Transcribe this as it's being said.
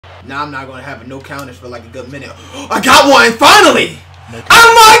Now I'm not gonna have no counters for like a good minute. I got one finally!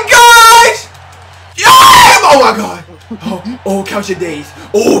 Oh my gosh! Yeah! Oh my god! Oh, count your days.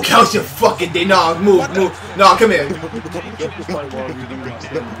 Oh, count your fucking days. No, move. No, come here.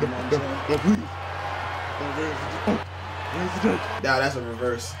 Nah, that's a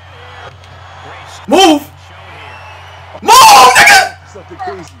reverse. Move! Move, nigga!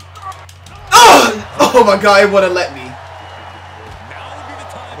 Oh my god, it wouldn't let me.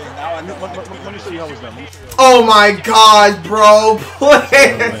 Oh my god, bro.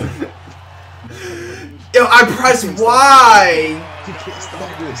 Please. Yo, I pressed Y. You can't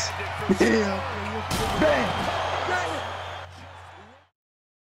stop this.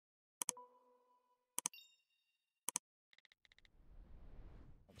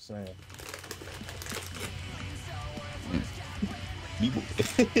 I'm saying.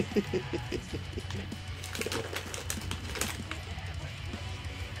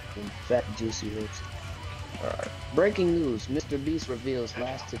 Fat juicy lips. Alright. Breaking news, Mr. Beast reveals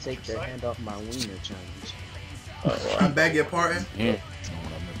last to take their hand off my wiener challenge. I beg your pardon? Yeah.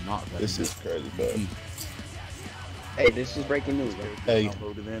 This is crazy, bro. Hey, this is breaking news, right? Hey.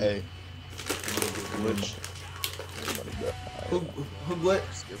 Glitch. Who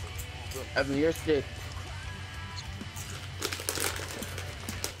glitched? Evan, your stick.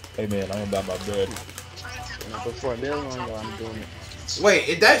 Hey man, I ain't got my bread. Before a bill on go, I'm doing it. Wait,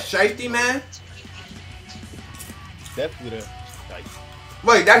 is that Shiesty, man? Definitely that.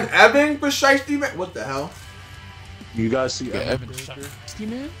 Wait, that's Evan for Shiesty, man? What the hell? You guys see Evan Shiesty,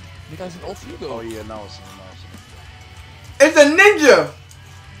 man? You guys in Ofugo. Oh yeah, now it's It's a ninja!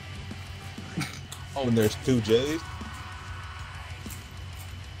 Oh, when there's two J's.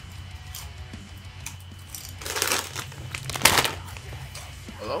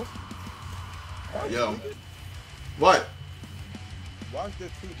 Hello? Yo. What? Why is there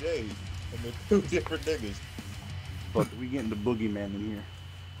two J's and there's two different niggas? But we getting the boogeyman in here.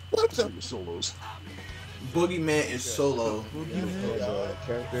 What's up? Your solos. Boogeyman is solo.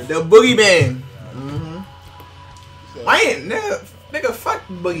 Character. The Boogeyman. I ain't nigga. Fuck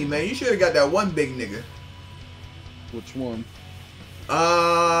Boogeyman. You should have got that one big nigga. Which one?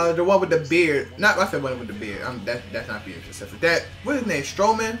 The one with the beard. Not I said one with the beard. That's not being specific. That what's his name?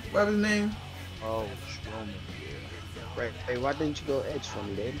 Strowman. Whatever his name. Oh, Strowman. Right. Hey, why didn't you go edge for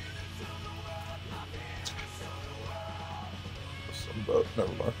me, Dave?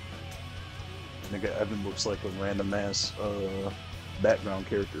 Never mind. Nigga, Evan looks like a random ass background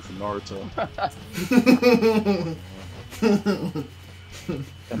character from Naruto.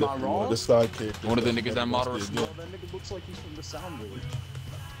 Am I wrong? The side character. One of the niggas that model. No, that nigga looks like he's from the Sound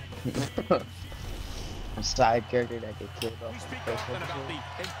Village. A side character that get killed off the first episode.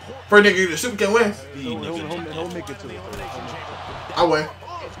 First nigga the super can win. He'll make it to the third. I win.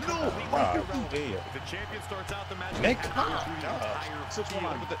 Wow. Nick,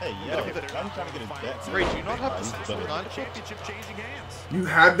 Hey, yeah. I'm trying to get a jack. Ray, do you not have the Special 9 equipped? You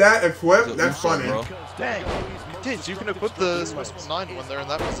have that equipped? That's funny. Dang. Kids, you can equip the Special 9 when they're in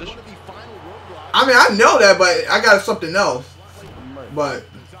that position. I mean, I know that, but I got something else. But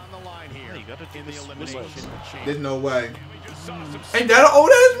there's no way. Ain't that an old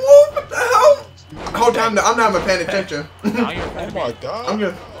ass move? What the hell? The whole time I'm not even paying attention. Oh my god. I'm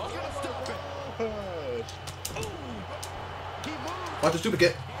just watch the stupid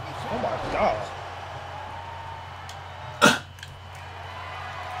kid. Oh my god.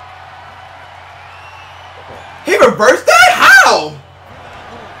 He reversed that? How?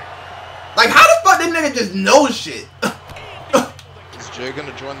 Like, how the fuck this nigga just knows shit? Is Jay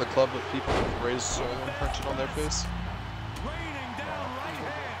gonna join the club of people with Ray's soul imprinted on their face?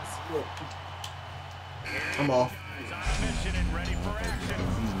 I'm off.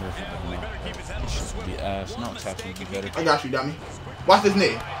 The ass, not tapping you better. I got you, dummy. Watch this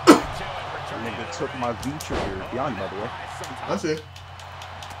knee. Nigga took my V trigger behind, by the way. That's it.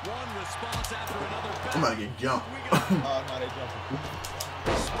 I'm about to get jumped.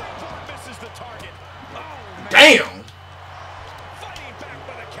 Damn!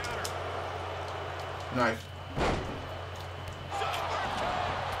 Nice.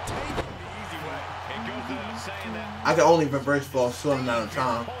 I can only reverse for a certain amount of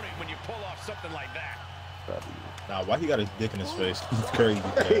time. Nah, why he got his dick in his face? It's crazy.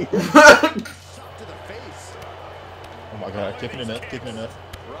 Oh my god, kicking it up, kicking it up.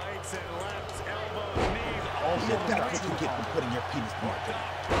 Oh, that's what you get for putting your penis market.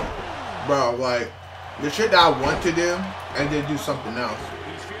 Bro, like, the shit that I want to do, and then do something else.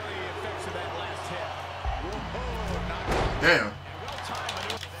 Damn.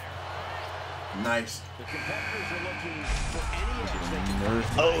 Nice.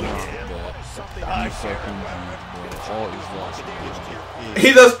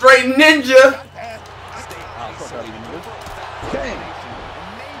 He's a straight ninja.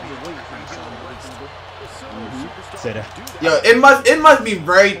 Yo, it must be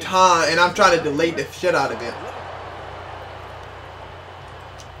very time, and I'm trying to delay the shit out of it.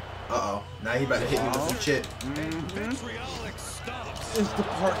 Uh-oh. Now he about to hit me with some shit.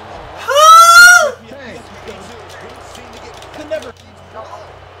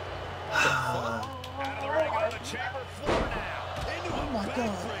 Oh my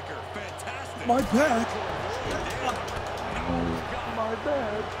god. My back. My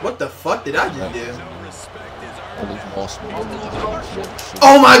bad. What the fuck did I just do?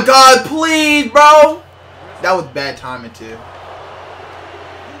 Oh my god, please, bro! That was bad timing too.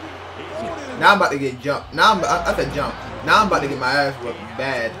 Now I'm about to get jumped. Now I said jump. Now I'm about to get my ass whooped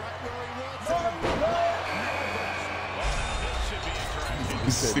bad.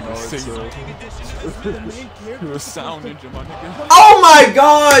 Oh my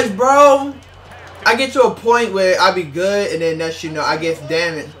gosh, bro! I get to a point where I be good, and then that's, you know, I guess,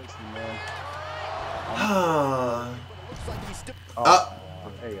 damn it.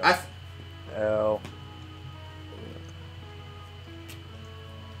 L.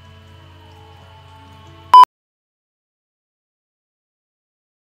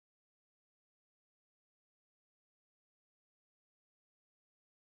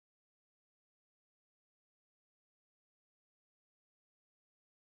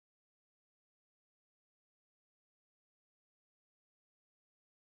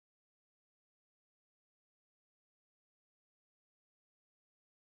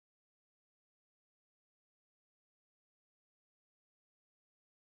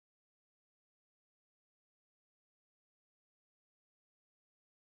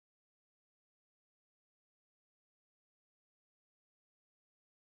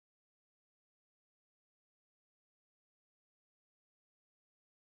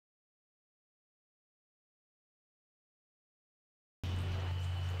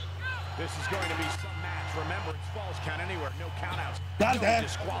 This is going to be some match. Remember, it's falls count anywhere. No countouts. Got no that.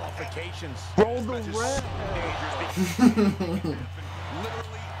 disqualifications. Roll the red. Literally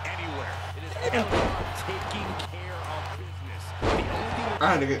anywhere. It is about taking care of business. I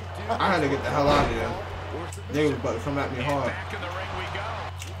had to get the hell out of there. They was about to come at me hard. Back in the ring we go.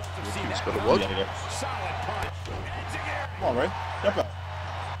 It's gonna work. Solid punch. Come on, Ray. Step out.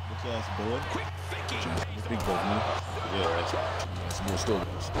 What's your ass doing? Quick thinking. Big dog, man. Yeah, that's more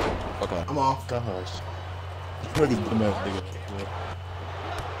stories. Okay. I'm off. Gosh. Pretty dumbass nigga.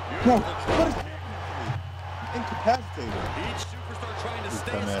 No, what is happening? Incapacitated. Each superstar trying to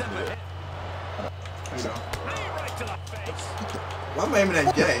stay a Dumbass step nigga. ahead. Right to the face. Why am I aiming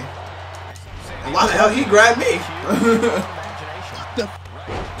at Jay? And why the hell he grabbed me?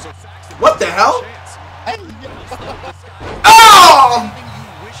 What the hell? Oh!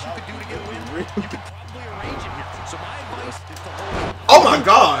 Oh my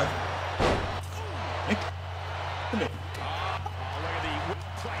god!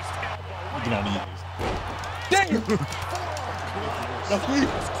 Get on these. Dang it! No, please.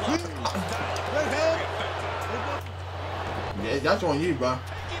 Yeah, that's on you, bro. I'm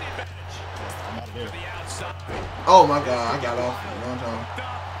out of there. Oh my god, I got off a long time.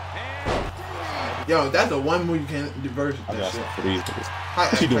 Yo, that's the one move you can diverse I that got shit. some for these niggas. Hi,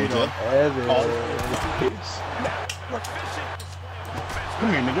 What you doing, Fredo. Ted? Evan. Come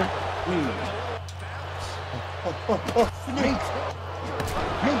here, nigga.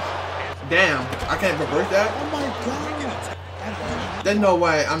 Damn, I can't reverse that? Oh my god. There's no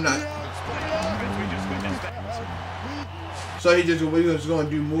way, I'm not. So we just gonna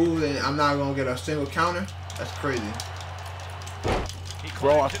do moves and I'm not gonna get a single counter? That's crazy.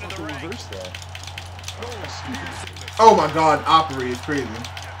 Bro, I fucking reversed that. Oh my god, Opry is crazy.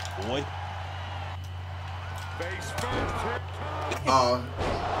 Boy.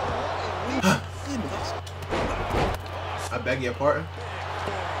 I beg your pardon?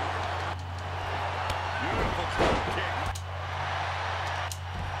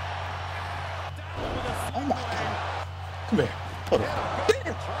 Oh my god. Come here. Hold on.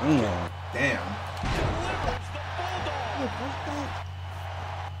 Damn.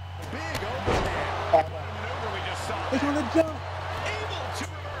 It's on the jump.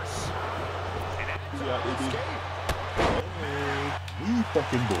 We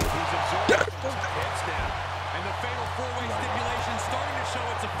fucking do it. And the fatal four-way stipulation starting to show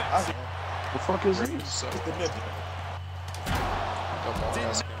its effects. The fuck is this? So, It's the nigga.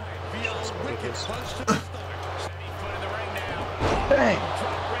 Feels wicked punch to the stomach. Steady foot in the ring now. Dang.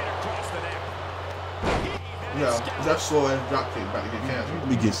 Drop right across the neck. Yeah, that slow ass drop kick about to get canceled. Let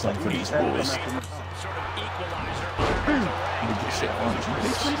me get something for these boys. Let me get shit on you. I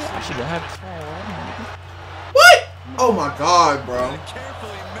should have had What? Oh my god, bro.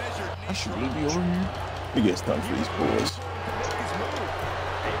 I should really be over here. Let me get something for these boys.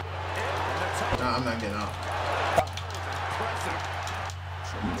 Nah, I'm not getting out.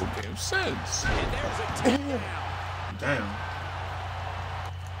 No damn sense. Damn.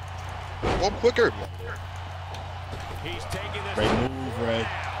 One quicker. Great move, Ray.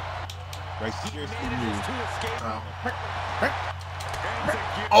 Ray, seriously move.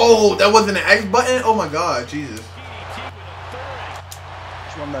 Oh, that wasn't an X button? Oh my god, Jesus.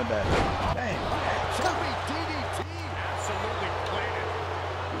 Which one that bad? Dang.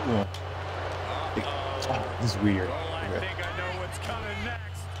 Oh, this is weird. I think I know what's coming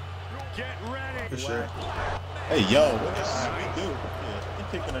next. Get ready. For sure. Hey, yo, what the hell we do? Yeah, you're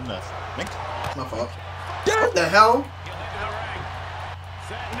kicking enough. It's my fault. What the hell?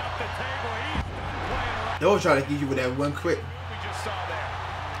 Setting up the table. He's playing right. They always try to get you with that one quick. We just saw there.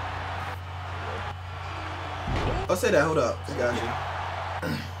 I'll say that. Hold up. I got you.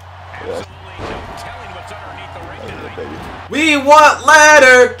 Absolutely no telling what's underneath the ring tonight. We want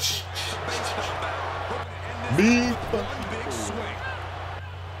ladder. Me Big swing.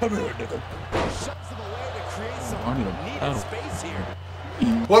 Come here, nigga. Shoves him away to create some I need him. needed space here.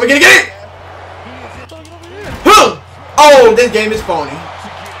 What, we gonna get it? Huh! Oh, this game is phony.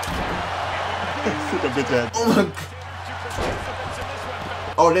 Sit the bitch ass. Oh my god.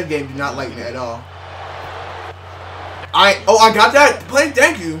 Oh, this game did not like me at all. I got that. Play,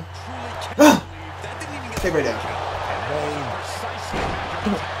 thank you. Stay right down.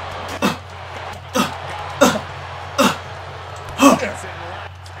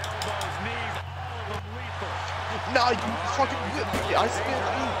 Nah, you fucking whipped me. I spit.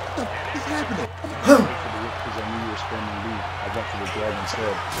 Because I knew you were spamming B. I got to the drag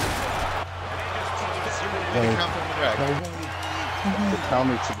instead. The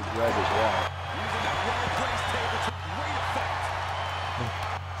counter to the drag is wrong.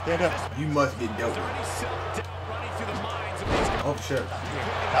 Stand up. You must get dope. Oh shit.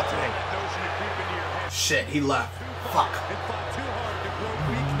 Not today. Shit, he left. Fuck.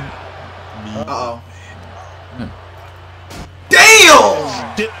 Me. Uh-oh.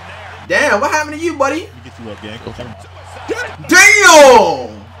 Damn! Damn, what happened to you, buddy? Let me get you up, gang. Okay.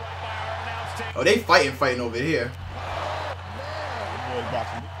 Damn! Oh, they fighting over here. Boy,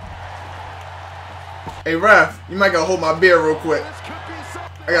 boxing. Hey, ref, you might gotta hold my beer real quick.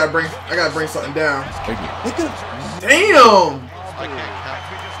 I gotta bring something down. Damn! I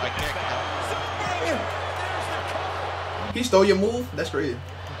can't count. He stole your move? That's crazy.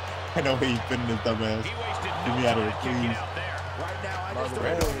 I know he's been in this dumbass. Get me out of here, please.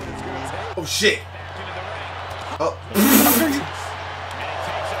 Oh shit! Oh.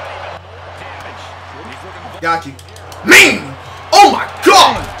 Got you. Man! Oh my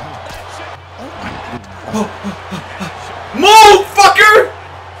god! Move, fucker!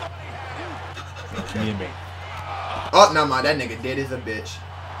 Me and me. Oh, no, mind. That nigga dead as a bitch.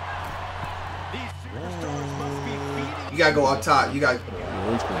 You gotta go up top. You gotta.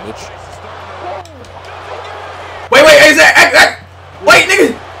 Wait, hey, Zach! Wait,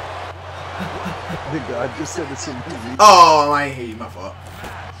 nigga! Nigga, I just said it's a movie. Oh, I ain't hear you. My fault.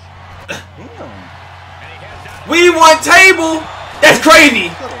 Damn. We want table! That's crazy!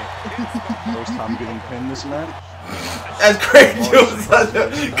 First time getting pinned this match. That's crazy.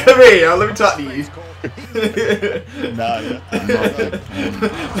 Come here, y'all. Let me talk to you. Nah, yeah.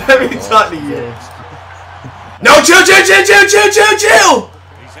 Let me talk to you. No, chill!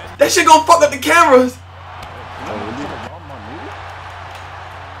 That shit gonna fuck up the cameras.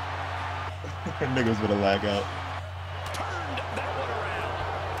 Niggas gonna lag out.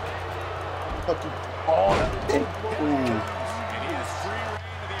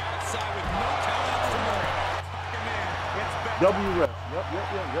 W ref.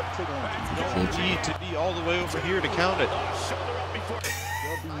 Yep. Take it on. You don't need to be all the way over here to count it. W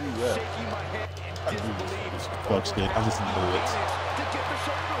ref. Fuck shit. I just need to do it.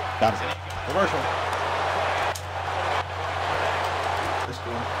 Got it. Commercial. Let's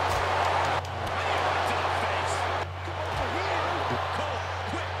go.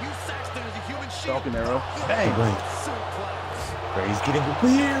 Falcon arrow. Dang. Ray's getting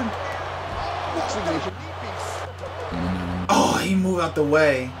weird. Oh, he moved out the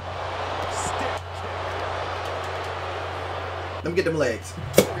way. Let me get them legs.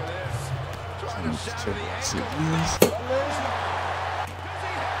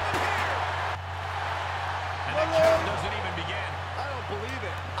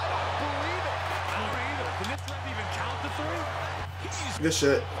 Good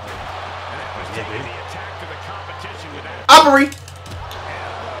shit. Operate.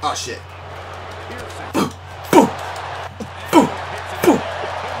 Oh shit.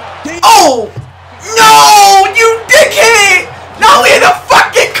 Oh no, you dickhead! Now we in the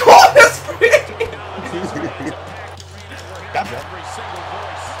fucking corner spree.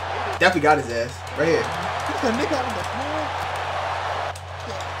 Definitely got his ass right here.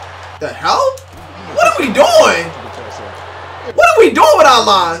 The hell? What are we doing? What are we doing with our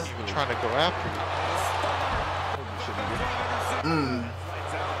lives? Even trying to go after you.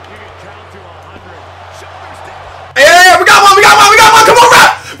 Hey, we got one! Come on,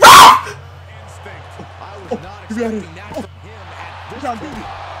 Rap! You got it.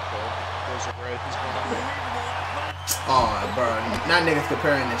 Oh, bro. Not niggas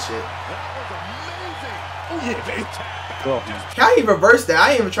comparing this shit. How he reversed that?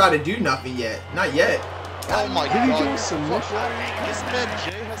 I ain't even tried to do nothing yet. Not yet. Oh my Did he god. do submission? This man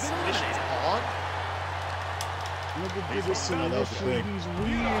Jay has submissions on? Nigga did a submission.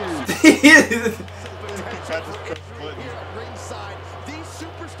 He's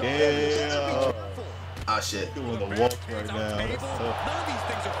Yeah. oh shit. Doing the walk right now. That's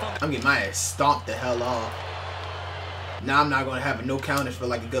tough. I'm getting my ass stomped the hell off. Now I'm not gonna have no counters for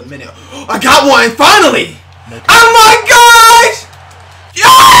like a good minute. I got one finally! Oh my gosh!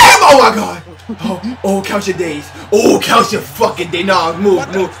 Yeah! Oh my god! Oh, count your days. Oh, count your fucking days. No, move.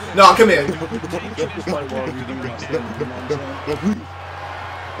 No, come here.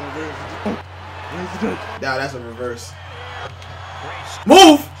 Nah, that's a reverse.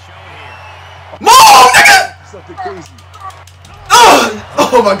 Move! Move, nigga! Something crazy.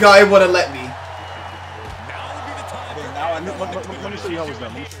 Oh my god, it wouldn't let me. Now, let me show you how it's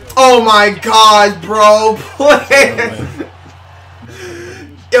done. Oh my god, bro. Please.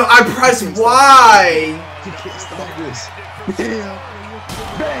 Yo, I pressed Y. You can't stop this. Damn.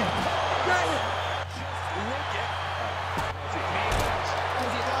 Bang.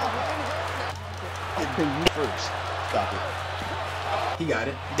 You first. Stop it. He got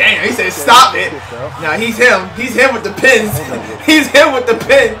it. Damn, he said stop it. Nah, he's him. He's him with the pins. He's him with the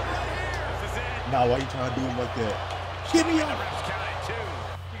pin. Now, why you trying to do him like that? Get me out.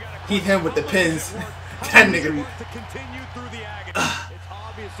 He's him with the pins. That nigga. To continue through the agony. It's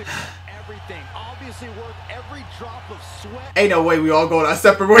obviously everything. Obviously worth every drop of sweat. Ain't no way we all going our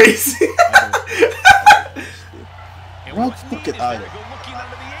separate ways. Wrong fucking item.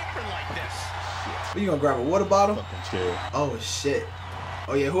 What, you gonna grab a water bottle? Fucking chair. Oh shit.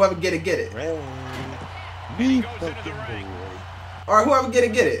 Oh yeah, whoever get it, get it. Me fucking boy. Alright, whoever get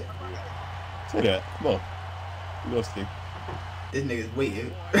it, get it. Say that. Come on. You go see. This nigga's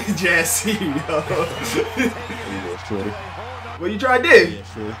waiting. Jazzy, yo. Yeah, shorty. What you trying to do? Yeah,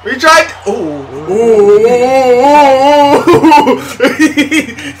 sure. What you trying to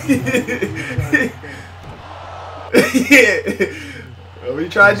What you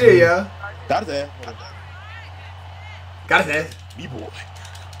trying to do, yo? Got his ass. Got his ass. B-boy.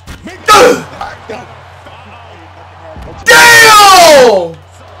 Damn!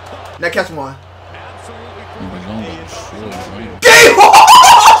 Now catch one. Game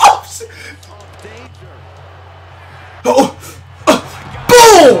hops! Oh!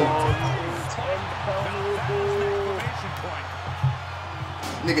 Boom!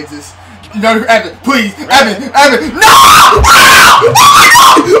 Nigga just... No, Evan, please! Evan! No! Oh my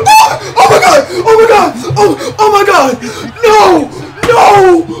god! Oh my god! Oh my god! No!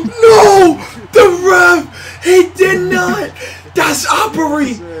 The ref! He did not! That's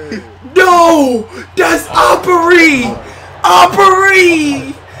Opry! No! That's Opry!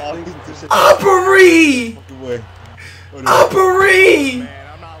 Opry!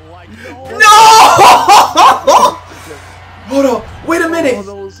 No! Hold on. Wait a minute.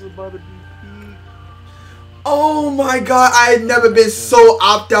 Oh my god. I had never been so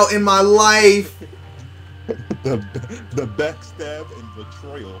opt out in my life. the backstab and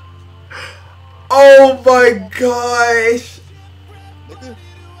betrayal. Oh my gosh.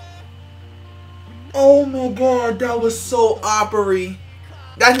 Oh my god. That was so Opry.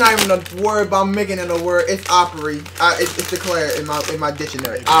 That's not even a word, but I'm making it a word. It's Opry. It's declared in my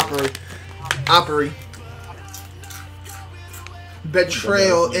dictionary. Opry.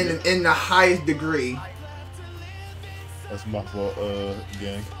 Betrayal in the highest degree. That's my fault,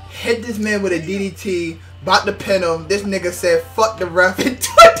 gang. Hit this man with a DDT, about to pin him. This nigga said, fuck the ref, and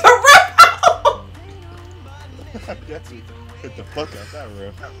took the ref out! Hit the fuck out that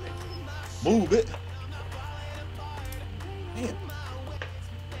ref. Move it. Damn. You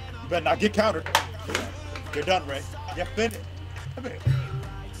better not get countered. You're done, Ray. You're finished. Come here.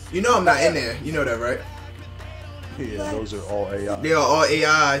 You know I'm not in there. You know that, right? Yeah, those are all AI. They are all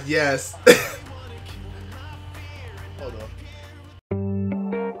AI. Yes. Hold on.